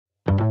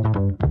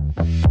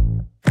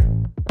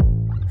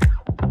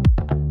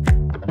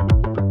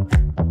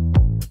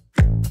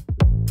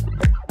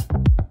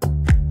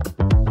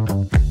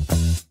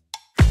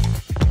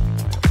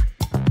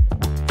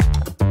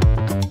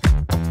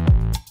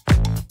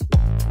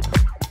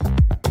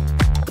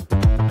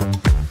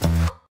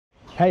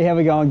Hey, how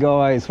we going,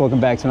 guys? Welcome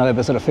back to another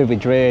episode of Food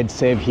with Dread.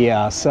 Seb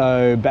here.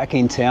 So back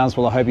in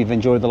Townsville, I hope you've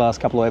enjoyed the last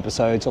couple of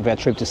episodes of our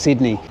trip to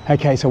Sydney.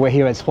 Okay, so we're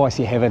here at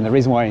Spicy Heaven. The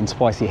reason why we're in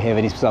Spicy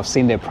Heaven is because I've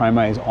seen their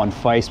promos on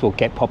Facebook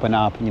get popping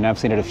up. You know, I've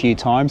seen it a few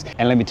times,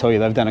 and let me tell you,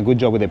 they've done a good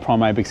job with their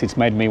promo because it's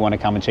made me want to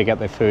come and check out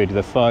their food.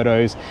 The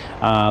photos,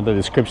 the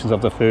descriptions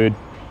of the food.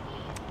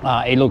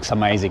 It looks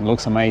amazing,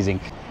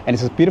 And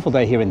it's a beautiful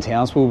day here in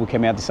Townsville. We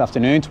came out this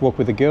afternoon to walk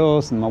with the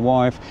girls and my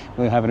wife.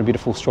 We were having a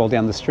beautiful stroll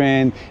down the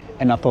Strand.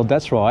 And I thought,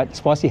 that's right,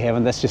 Spicy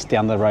Heaven, that's just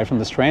down the road from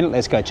the Strand.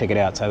 Let's go check it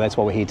out. So that's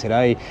why we're here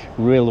today.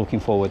 Really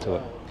looking forward to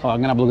it. I'm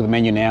going to have a look at the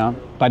menu now.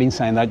 But in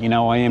saying that, you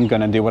know, I am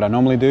going to do what I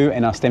normally do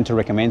and ask them to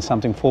recommend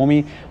something for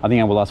me. I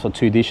think I will ask for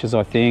 2 dishes,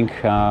 I think.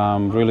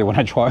 Really want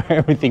to try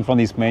everything from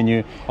this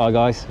menu. All right,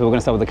 guys, so we're going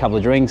to start with a couple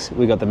of drinks.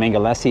 We got the mango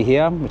lassi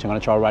here, which I'm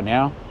going to try right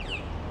now.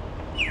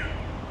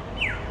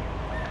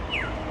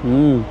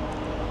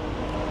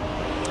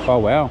 Oh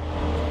wow.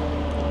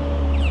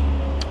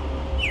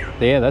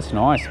 Yeah, that's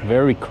nice.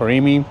 Very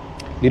creamy, a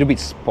little bit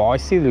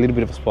spicy, a little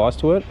bit of a spice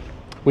to it,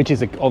 which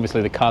is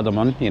obviously the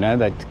cardamom, you know,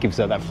 that gives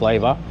it that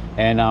flavour.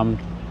 And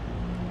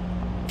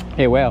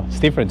yeah, wow, it's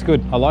different, it's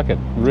good. I like it,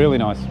 really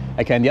nice.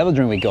 Okay, and the other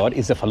drink we got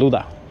is the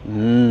faluda.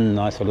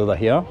 Nice faluda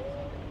here.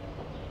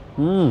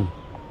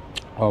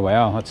 Oh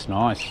wow, that's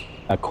nice.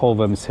 A cold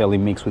vermicelli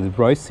mixed with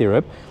rose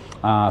syrup,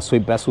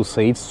 sweet basil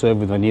seeds,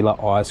 served with vanilla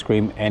ice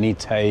cream, and it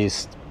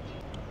tastes,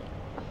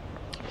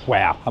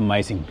 wow,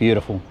 amazing,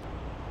 beautiful.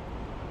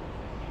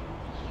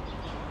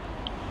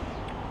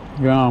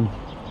 Yum,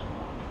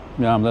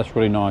 that's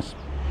really nice.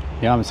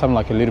 Yum, something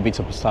like a little bit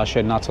of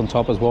pistachio nuts on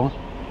top as well.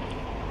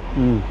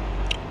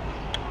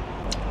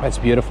 That's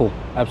beautiful,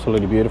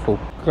 absolutely beautiful.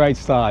 Great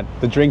start.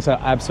 The drinks are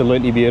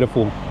absolutely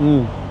beautiful.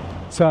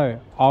 So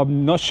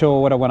I'm not sure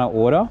what I want to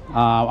order.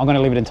 I'm going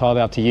to leave it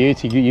entirely up to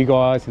you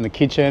guys in the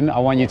kitchen. I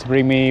want you to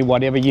bring me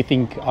whatever you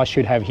think I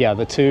should have here.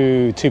 The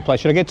two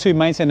plates. Should I get 2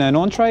 mains and an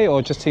entree,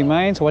 or just 2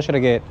 mains? Or what should I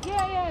get?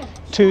 Yeah.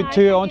 Two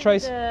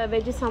entrees. The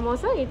veggie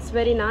samosa. It's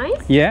very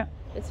nice. Yeah.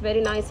 It's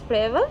very nice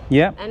flavor.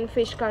 Yeah. And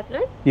fish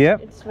cutlet. Yeah.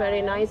 It's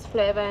very nice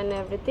flavor and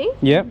everything.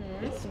 Yeah.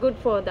 It's good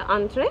for the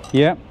entree.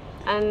 Yeah.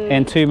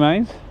 And 2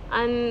 mains.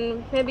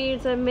 And maybe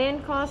it's a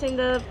main course in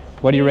the.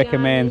 What do you biryani.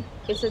 recommend?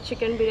 It's a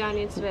chicken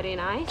biryani. It's very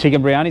nice.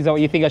 Chicken biryani, is that what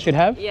you think I should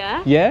have?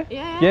 Yeah. Yeah?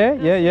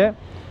 Yeah.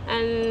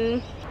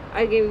 And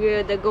I give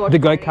you the goat. The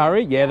goat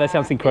curry? Yeah, that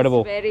sounds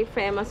incredible. It's very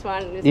famous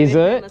one. It's is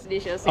very it? Famous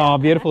dishes, yeah. Oh,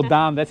 beautiful.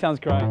 Damn, that sounds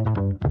great.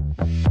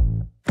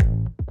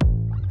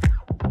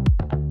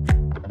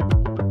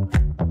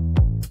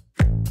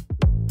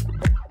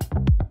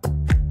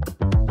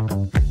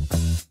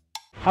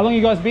 How long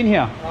you guys been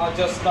here?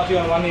 Just not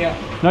even 1 year.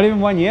 Not even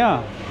 1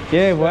 year?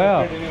 Yeah,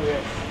 wow.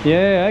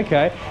 Yeah,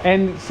 okay.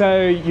 And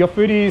so your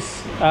food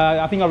is,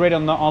 I think I read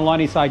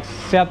online, it's like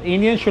South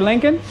Indian, Sri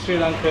Lankan? Sri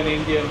Lankan,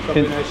 Indian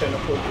combination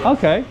of food.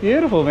 Okay,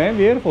 beautiful, man,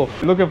 beautiful.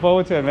 Looking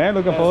forward to it, man,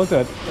 looking forward to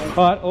it.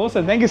 All right,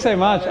 awesome, thank you so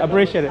much, I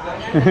appreciate it.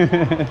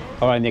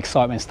 All right, the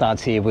excitement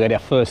starts here. We got our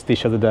first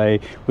dish of the day,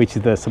 which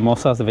is the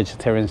samosas, the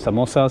vegetarian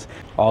samosas.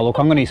 Oh, look,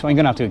 I'm gonna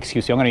have to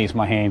excuse you, I'm gonna use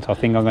my hands. I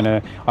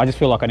just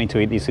feel like I need to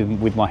eat this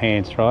with my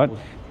hands, right?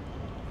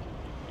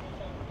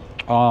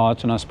 Oh,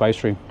 that's a nice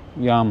pastry,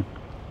 yum.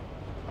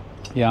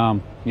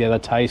 Yum. Yeah,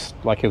 that tastes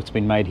like it's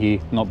been made here,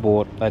 not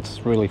bought.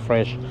 That's really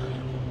fresh.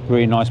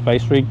 Really nice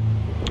pastry.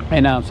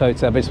 And so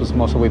it's a vegetable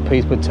samosa with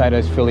peas,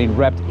 potatoes, filling,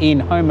 wrapped in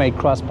homemade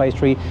crust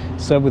pastry,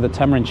 served with a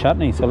tamarind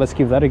chutney. So let's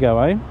give that a go,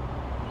 eh?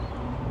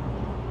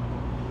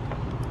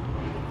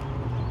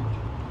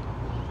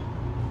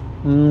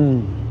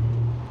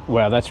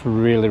 Wow, that's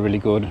really, really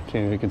good.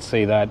 You can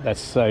see that.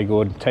 That's so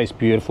good. Tastes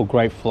beautiful,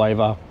 great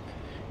flavour.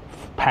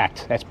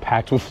 Packed. That's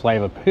packed with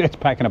flavour. It's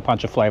packing a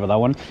punch of flavour, that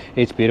one.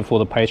 It's beautiful.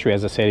 The pastry,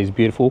 as I said, is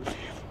beautiful.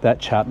 That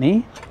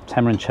chutney,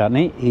 tamarind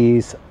chutney,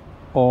 is,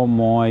 oh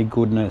my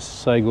goodness,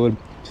 so good.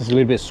 Just a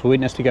little bit of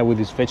sweetness to go with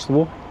this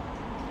vegetable.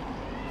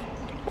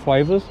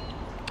 Flavours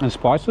and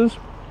spices.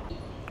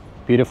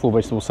 Beautiful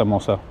vegetable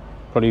samosa.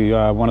 Probably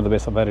one of the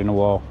best I've had in a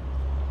while.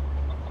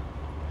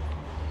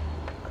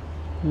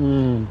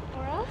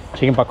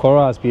 Chicken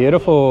pakoras,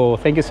 beautiful.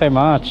 Thank you so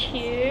much.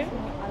 Thank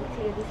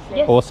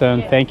you.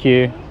 Awesome, thank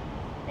you.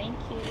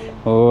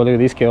 Oh, look at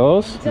these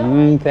girls.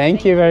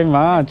 Thank you very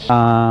much.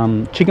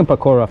 Chicken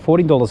pakora,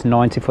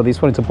 $14.90 for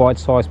this one. It's a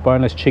bite-sized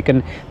boneless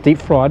chicken, deep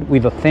fried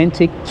with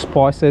authentic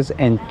spices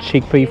and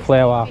chickpea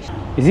flour.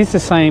 Is this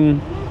the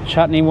same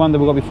chutney one that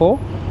we got before?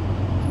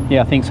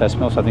 Yeah, I think so. It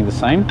smells, I think, the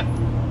same.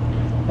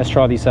 Let's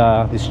try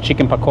this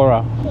chicken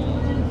pakora.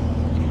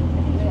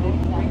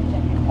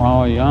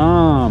 Oh,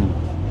 yum.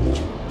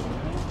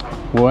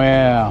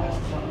 Wow.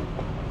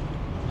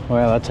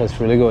 Wow, that tastes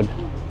really good.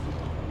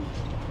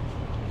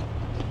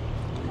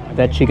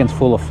 That chicken's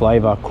full of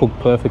flavour, cooked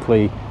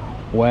perfectly.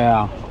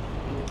 Wow.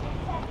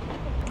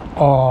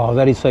 Oh,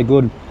 that is so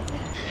good.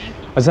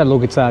 As I said,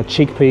 look, it's a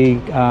chickpea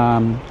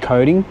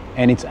coating,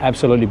 and it's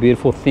absolutely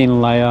beautiful.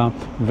 Thin layer,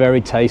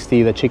 very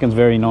tasty. The chicken's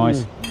very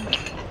nice.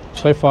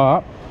 So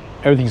far,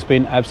 everything's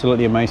been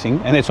absolutely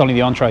amazing, and it's only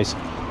the entrees.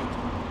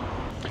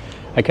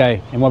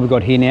 Okay, and what we've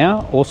got here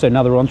now, also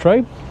another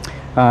entree.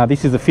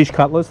 This is the fish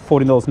cutlets,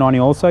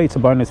 $14.90 also. It's a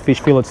boneless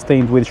fish fillet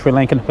steamed with Sri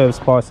Lankan herb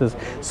spices,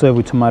 served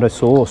with tomato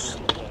sauce.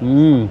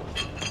 All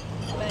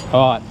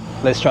right,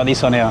 let's try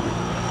this on now.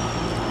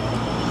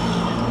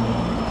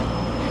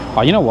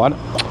 Oh, you know what?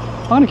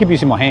 I'm gonna keep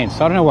using my hands.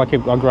 I don't know why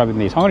I'm grabbing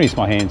these. I'm gonna use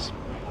my hands.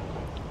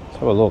 Let's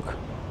have a look.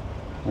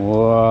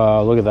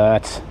 Whoa, look at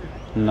that.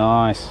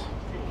 Nice.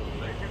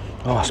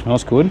 Oh, it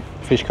smells good.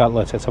 Fish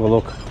cutlets, let's have a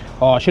look.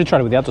 Oh, I should have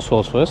tried it without the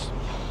sauce first.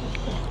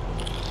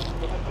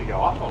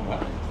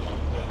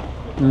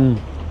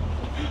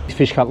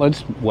 Fish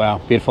cutlets, wow,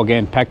 beautiful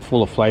again, packed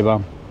full of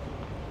flavour.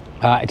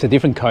 It's a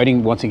different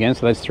coating once again,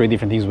 so that's 3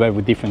 different things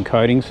with different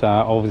coatings.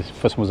 The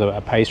first one was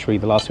a pastry,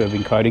 the last 2 have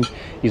been coating.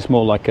 It's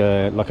more like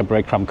a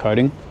breadcrumb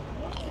coating.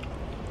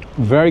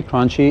 Very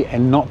crunchy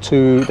and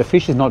the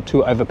fish is not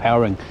too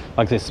overpowering.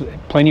 Like there's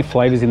plenty of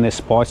flavours in there,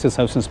 spices,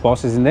 have some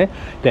spices in there.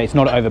 It's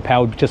not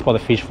overpowered just by the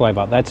fish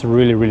flavour. That's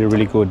really, really,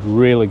 really good,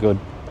 really good.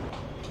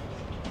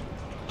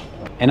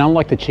 And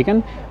unlike the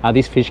chicken,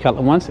 these fish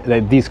cutlet ones,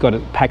 this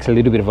packs a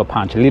little bit of a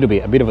punch, a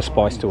bit of a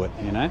spice to it,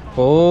 you know?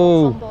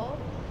 Oh.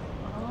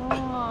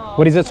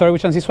 What is it? Sorry,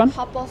 which one's this one?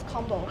 Couples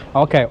combo.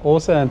 Okay,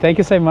 awesome. Thank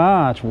you so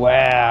much.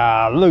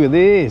 Wow, look at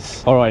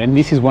this. All right, and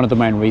this is one of the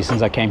main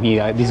reasons I came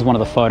here. This is one of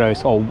the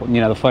photos,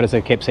 the photos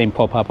I kept seeing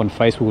pop up on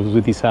Facebook was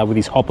with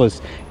these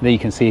hoppers that you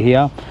can see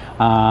here.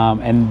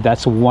 And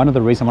that's one of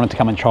the reasons I wanted to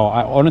come and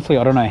try. Honestly,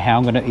 I don't know how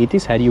I'm going to eat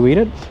this. How do you eat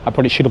it? I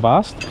probably should have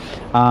asked.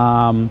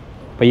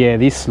 But yeah,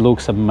 this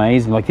looks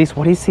amazing. Like this,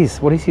 what is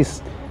this? What is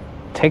this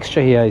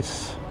texture here?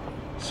 It's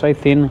so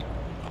thin.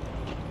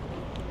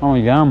 Oh,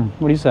 yum.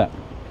 What is that?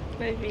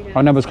 Oh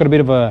no, but it's got a bit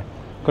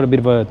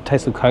of a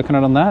taste of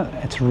coconut on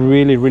that. It's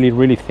really, really,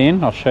 really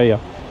thin. I'll show you.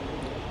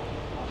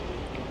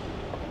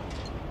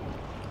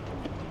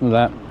 Look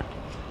at that.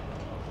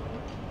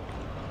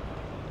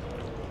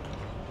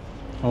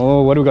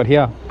 Oh, what do we got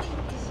here? So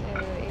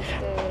it's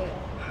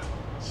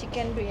the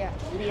chicken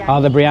biryani.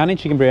 Oh, the biryani,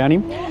 chicken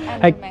biryani.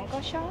 And Hey, the mango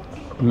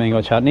chutney.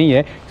 mango chutney,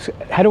 yeah. So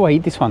how do I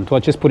eat this one? Do I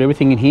just put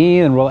everything in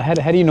here and roll it?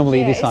 How do you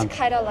normally eat this one? It's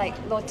kind of like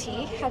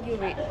roti. Have you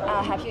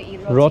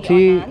eaten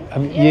Roti? or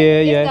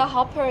naan? Yeah. The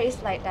hopper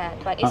is like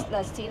that, but it's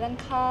the Sri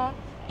Lanka.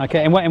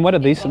 Okay, and what are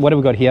these? What have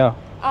we got here?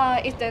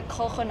 It's the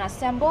coconut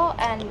sambal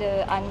and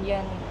the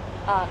onion,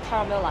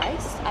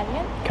 caramelized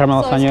onion.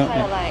 Caramelized so onion, it's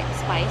kind of like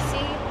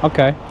spicy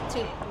Okay.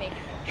 to make.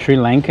 Sri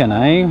Lankan,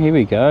 eh? Here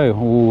we go.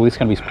 Oh, this is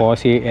going to be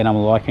spicy and I'm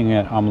liking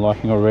it. I'm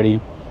liking it already.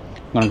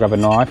 I'm going to grab a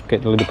knife,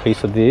 get a little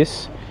piece of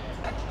this.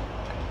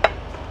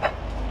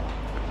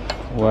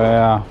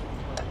 Wow.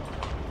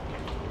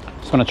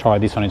 Just want to try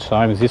this on its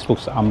own because this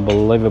looks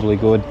unbelievably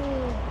good.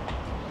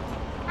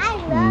 I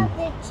love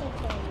the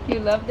chicken. You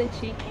love the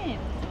chicken?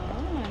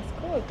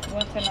 Oh, it's good.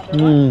 Want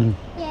another one?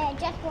 Yeah,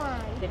 just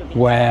one.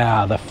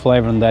 Wow, the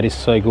flavour on that is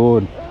so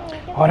good.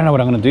 I don't know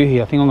what I'm going to do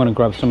here. I think I'm going to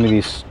grab some of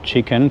this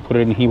chicken, put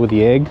it in here with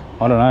the egg.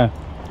 I don't know.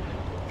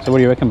 So what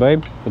do you reckon,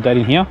 babe? Put that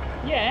in here?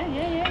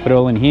 Yeah. Put it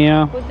all in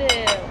here. Put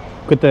the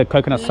Put the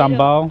coconut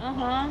sambal.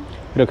 Uh-huh.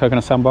 Bit of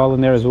coconut sambal in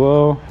there as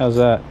well. How's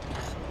that?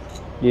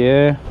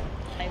 Yeah.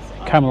 Nice.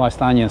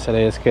 Caramelized onion, so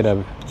let's get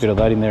a bit of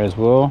that in there as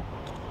well.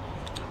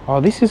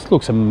 Oh, this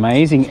looks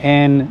amazing,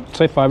 and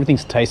so far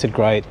everything's tasted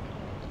great.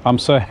 I'm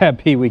so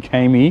happy we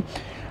came here.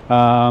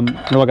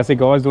 Like I said,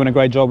 guys, doing a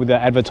great job with the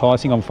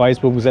advertising on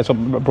Facebook because that's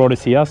what brought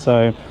us here.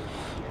 So,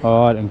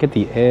 all right, and get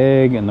the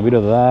egg and a bit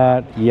of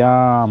that.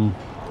 Yum.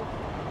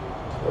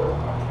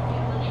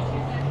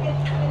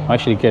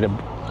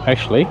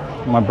 Actually,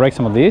 I might break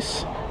some of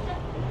this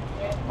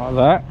like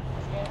that,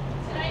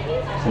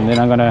 and then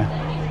I'm gonna.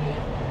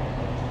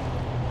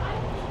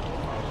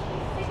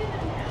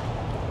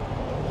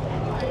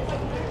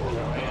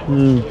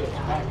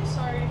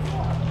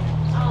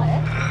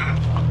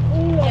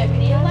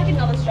 Like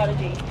another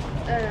strategy.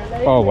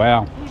 Oh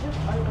wow,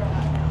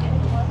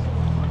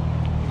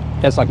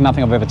 that's like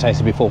nothing I've ever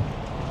tasted before.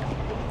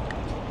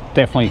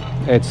 Definitely,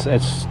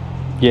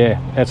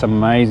 it's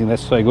amazing.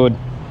 That's so good,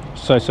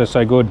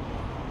 so good.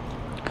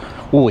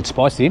 Oh, it's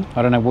spicy.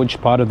 I don't know which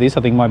part of this.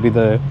 I think it might be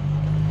the.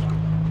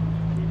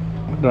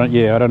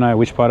 I don't know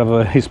which part of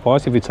it is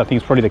spicy. I think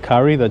it's probably the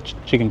curry, the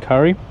chicken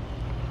curry.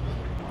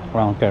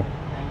 Well, okay.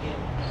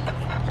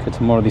 Let's get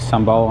some more of this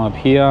sambal up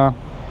here.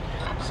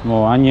 Some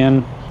more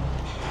onion.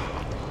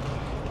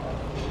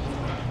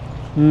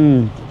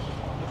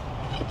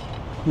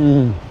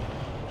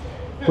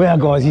 Wow,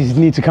 guys, you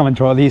need to come and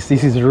try this.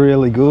 This is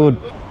really good.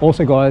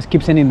 Also, guys,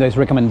 keep sending those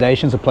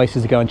recommendations of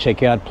places to go and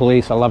check out,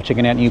 please. I love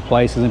checking out new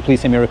places, and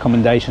please send me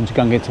recommendations to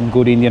go and get some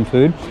good Indian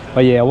food.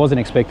 But yeah, I wasn't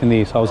expecting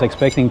this. I was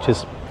expecting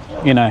just,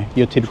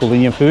 your typical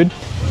Indian food.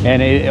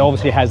 And it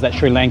obviously has that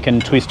Sri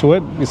Lankan twist to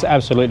it. It's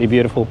absolutely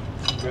beautiful.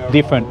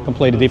 Different,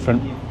 completely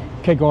different.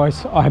 Okay,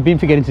 guys, I have been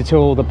forgetting to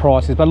tell the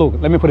prices, but look,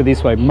 let me put it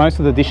this way. Most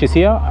of the dishes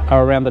here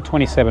are around the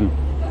 26,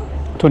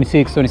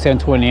 27,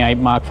 28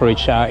 mark for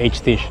each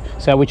dish.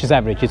 So, which is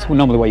average. It's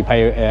normally what you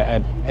pay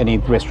at any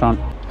restaurant.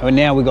 And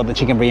now we've got the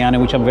chicken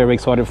biryani, which I'm very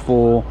excited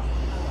for.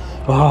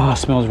 Oh, it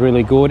smells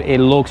really good. It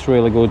looks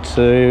really good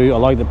too. I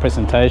like the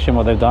presentation,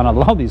 what they've done. I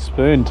love this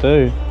spoon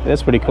too.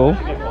 That's pretty cool.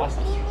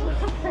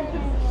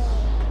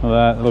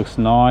 That looks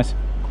nice.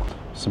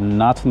 Some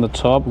nuts on the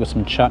top. We've got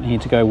some chutney here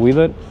to go with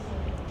it.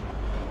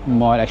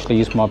 Might actually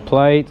use my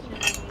plate.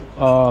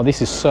 Oh,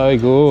 this is so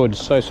good.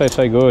 So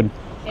good.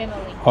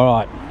 Emily. All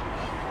right.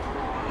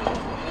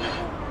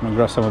 I'm gonna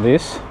grab some of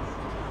this.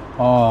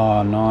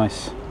 Oh,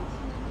 nice.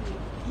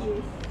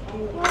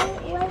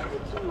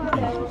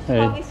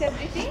 How is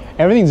everything?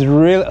 Everything's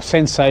really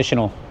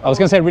sensational. I was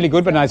gonna say really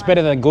good, but no, it's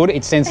better than good.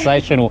 It's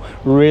sensational.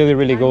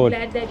 Really good.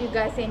 Glad that you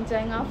guys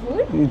enjoying our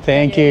food.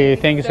 Thank you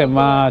so good.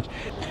 much.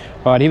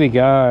 All right, here we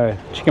go.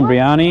 Chicken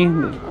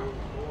biryani.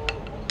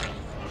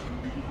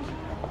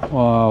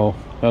 Wow,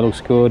 that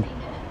looks good.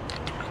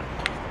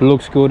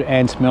 Looks good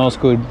and smells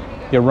good.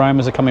 The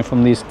aromas are coming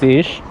from this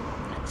dish.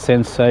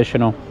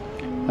 Sensational.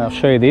 I'll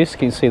show you this.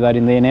 Can you see that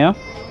in there now?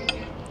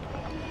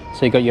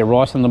 So you got your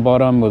rice on the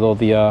bottom with all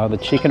the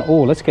chicken.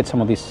 Oh, let's get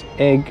some of this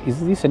egg. Is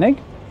this an egg?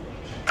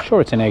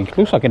 Sure, it's an egg.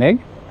 Looks like an egg.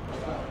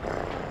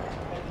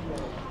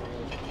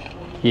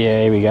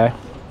 Yeah, here we go.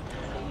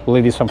 We'll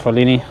leave this one for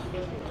Linny.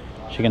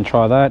 She can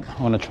try that.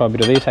 I want to try a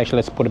bit of this. Actually,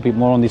 let's put a bit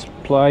more on this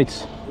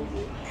plate.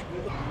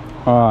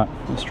 All right,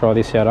 let's try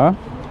this out, huh?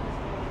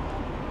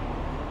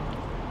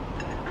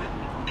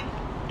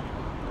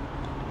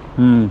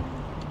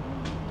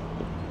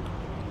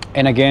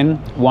 And again,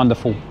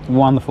 wonderful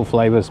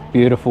flavors,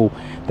 beautiful.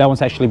 That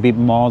one's actually a bit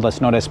mild. That's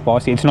not as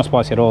spicy. It's not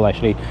spicy at all,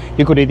 actually.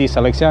 You could eat this,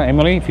 Alexia,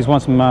 Emily, if you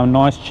want some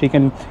nice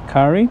chicken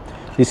curry.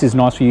 This is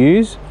nice to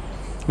use.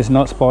 It's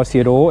not spicy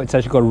at all. It's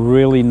actually got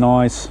really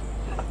nice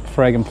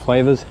fragrant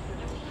flavors.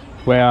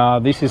 Wow,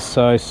 this is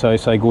so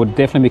good.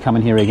 Definitely be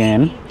coming here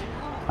again.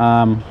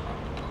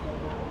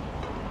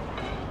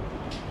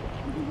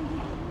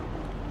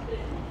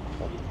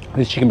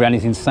 This chicken biryani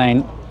is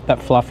insane.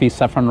 That fluffy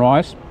saffron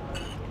rice,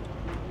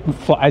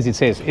 as it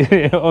says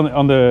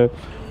on the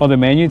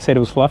menu, it said it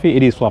was fluffy.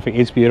 It is fluffy.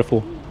 It's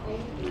beautiful.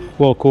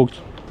 Well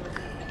cooked.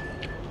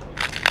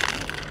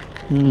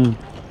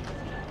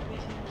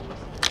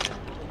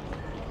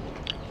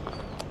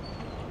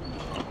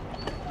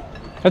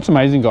 That's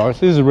amazing, guys.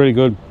 This is really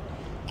good.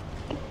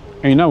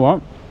 And you know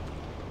what?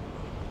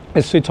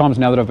 There's 2 times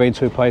now that I've been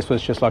to a place where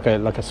it's just like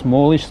a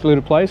smallish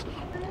little place.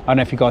 I don't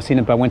know if you guys seen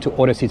it, but I went to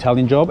Order's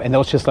Italian Job, and that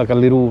was just like a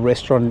little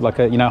restaurant, like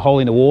a hole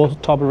in the wall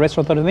type of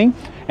restaurant sort of thing.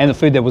 And the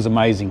food there was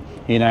amazing,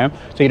 you know.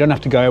 So you don't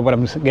have to go. What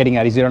I'm getting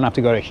at is you don't have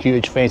to go to a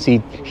huge,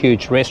 fancy,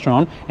 huge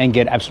restaurant and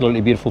get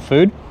absolutely beautiful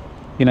food.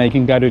 You know, you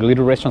can go to a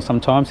little restaurant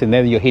sometimes, and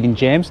they're your hidden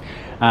gems.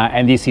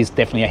 And this is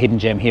definitely a hidden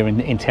gem here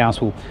in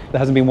Townsville. There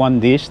hasn't been one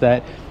dish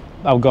that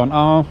I've gone,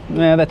 oh,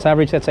 yeah, that's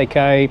average, that's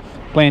okay.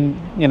 Plain,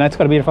 you know, it's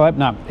got a bit of flavor.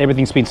 No,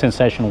 everything's been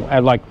sensational.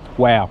 Like,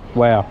 wow.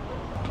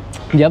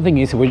 The other thing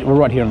is we're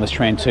right here on the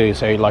Strand too,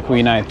 so like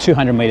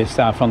 200 metres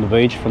from the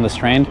beach, from the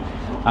Strand.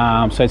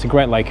 So it's a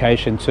great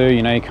location too.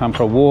 You know, you come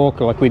for a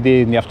walk like we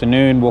did in the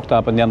afternoon, walked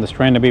up and down the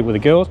Strand a bit with the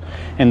girls,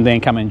 and then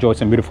come and enjoy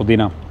some beautiful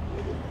dinner.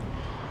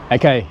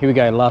 Okay, here we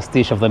go, last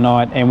dish of the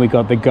night, and we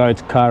got the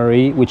goat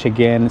curry, which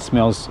again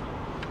smells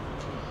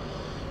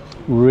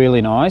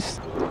really nice.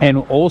 And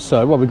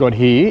also what we got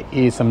here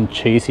is some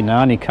cheesy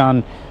naan.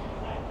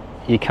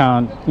 You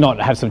can't not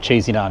have some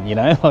cheesy naan, you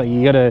know. Like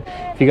you gotta,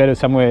 if you go to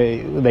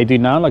somewhere they do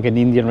naan, like an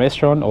Indian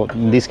restaurant, or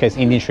in this case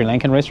Indian Sri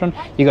Lankan restaurant,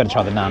 you got to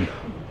try the naan,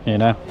 you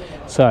know.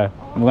 So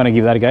I'm going to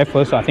give that a go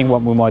first. I think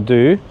what we might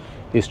do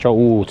is try.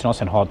 Oh, it's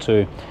nice and hot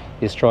too.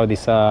 Is try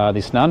this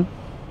this naan.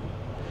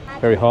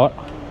 Very hot.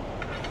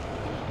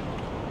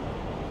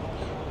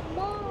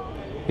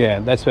 Yeah,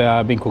 that's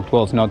been cooked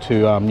well. It's not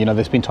too, you know,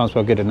 there's been times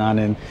where I get a naan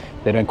and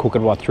they don't cook it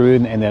right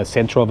through, and the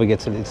centre of it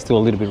it's still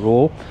a little bit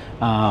raw.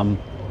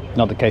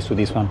 Not the case with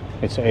this one.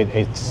 It's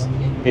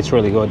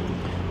really good.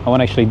 I want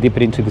to actually dip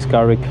it into this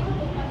garlic.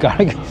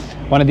 I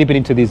want to dip it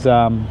into this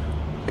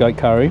goat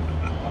curry.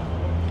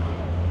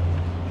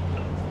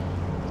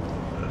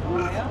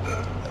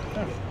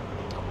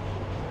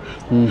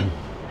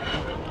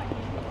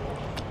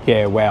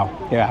 Yeah, wow.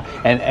 Yeah,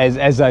 and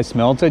as I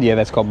smelt it, yeah,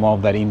 that's got more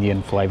of that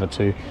Indian flavour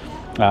too.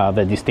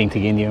 The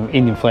distinctive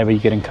Indian flavour you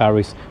get in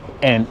curries,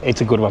 and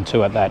it's a good one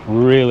too at that.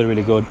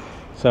 Really good.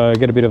 So I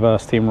get a bit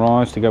of steamed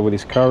rice to go with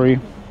this curry.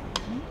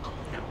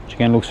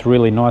 Again, looks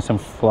really nice and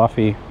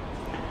fluffy.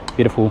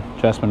 Beautiful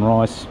jasmine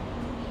rice.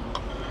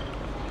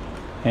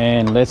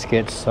 And let's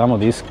get some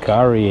of this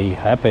curry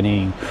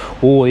happening.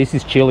 Oh, this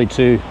is chili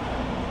too.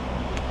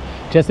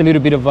 Just a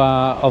little bit of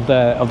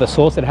the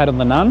sauce it had on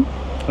the naan.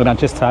 And I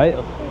just tell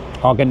you,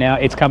 okay, now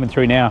it's coming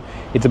through now.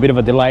 It's a bit of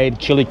a delayed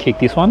chili kick,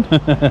 this one.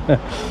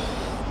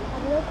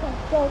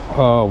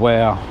 Oh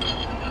wow.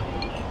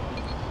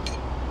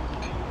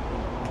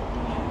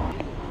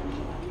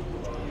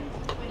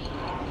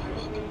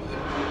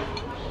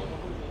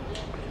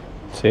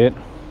 It.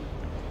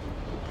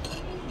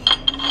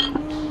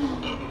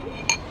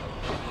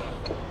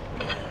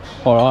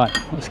 All right,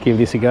 let's give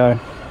this a go.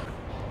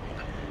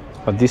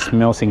 But this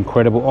smells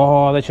incredible.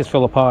 Oh, that just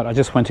fell apart. I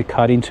just went to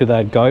cut into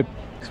that goat.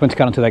 Just went to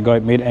cut into that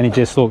goat meat, and it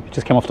just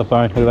came off the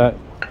bone. Look at that.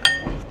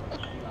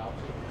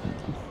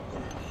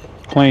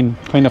 clean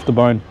off the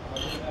bone.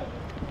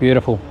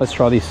 Beautiful. Let's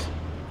try this.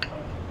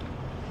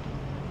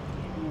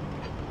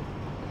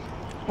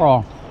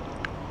 Oh,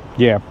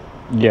 yeah,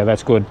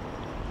 that's good.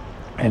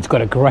 And it's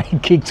got a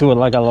great kick to it,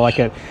 like I like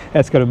it.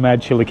 That's got a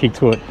mad chili kick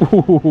to it.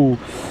 Ooh,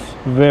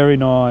 very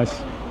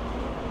nice.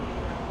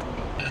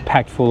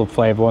 Packed full of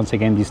flavour once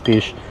again, this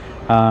dish.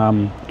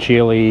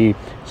 Chili,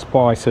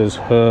 spices,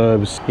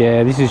 herbs.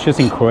 Yeah, this is just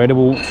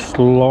incredible.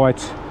 Slight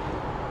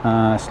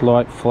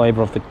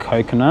flavour of the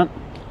coconut.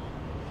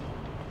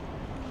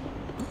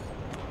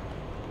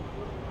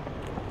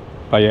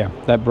 But yeah,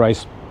 that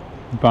braised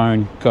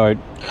bone goat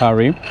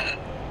curry.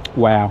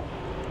 Wow,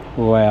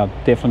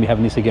 definitely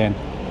having this again.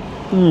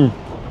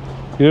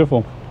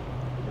 Beautiful.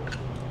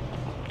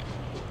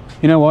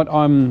 You know what,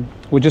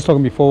 we're just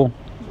talking before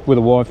with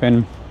the wife,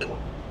 and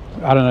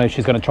I don't know if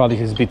she's going to try this.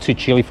 It's a bit too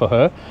chilly for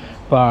her,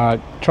 but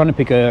trying to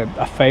pick a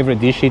favourite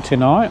dish here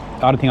tonight,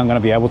 I don't think I'm going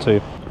to be able to.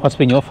 What's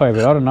been your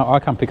favourite? I don't know. I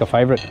can't pick a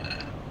favourite.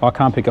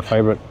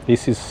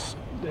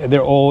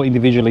 They're all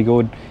individually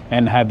good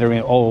and have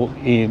their all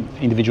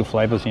individual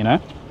flavours, you know.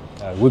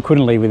 We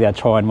couldn't leave without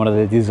trying one of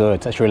the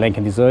desserts, a Sri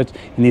Lankan dessert,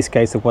 in this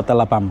case the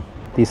watalapam.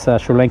 This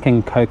Sri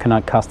Lankan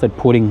coconut custard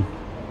pudding.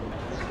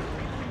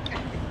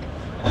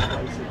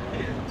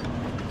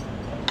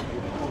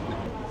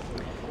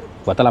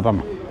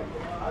 Watalapam.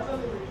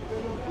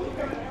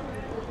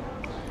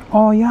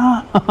 Oh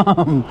yeah,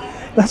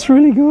 that's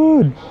really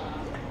good.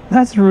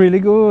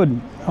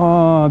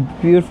 Oh,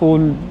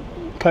 beautiful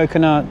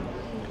coconut,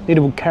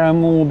 little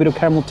caramel, bit of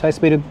caramel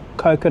taste, bit of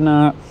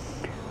coconut.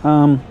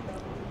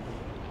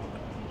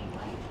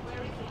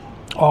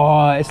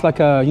 Oh, it's like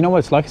a, you know what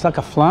it's like? It's like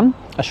a flan,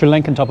 a Sri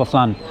Lankan type of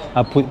flan,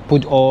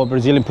 or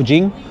Brazilian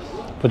pudding.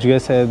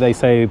 Portuguese they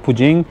say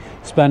pudding,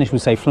 Spanish we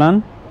say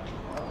flan.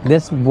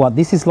 That's what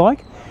this is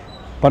like,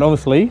 but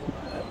obviously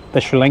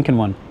the Sri Lankan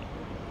one.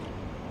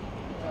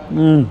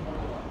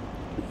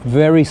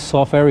 Very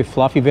soft, very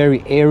fluffy,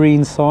 very airy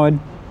inside.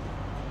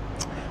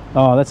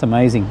 Oh, that's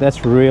amazing.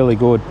 That's really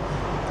good.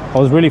 I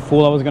was really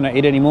full. I wasn't going to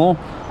eat anymore,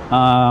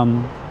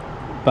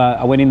 but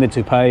I went in there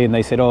to pay, and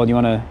they said, "Oh, you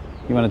want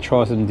to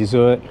try some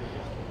dessert?"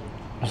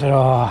 I said,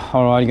 "Oh,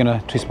 all right. You're going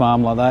to twist my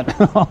arm like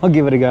that? I'll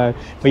give it a go."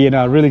 But you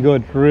know, really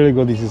good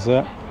this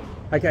dessert.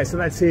 Okay, so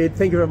that's it.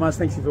 Thank you very much.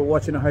 Thank you for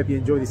watching. I hope you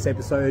enjoyed this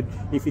episode.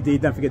 If you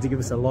did, don't forget to give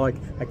us a like,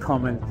 a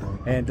comment,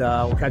 and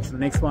we'll catch you in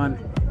the next one.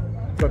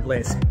 God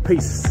bless.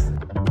 Peace.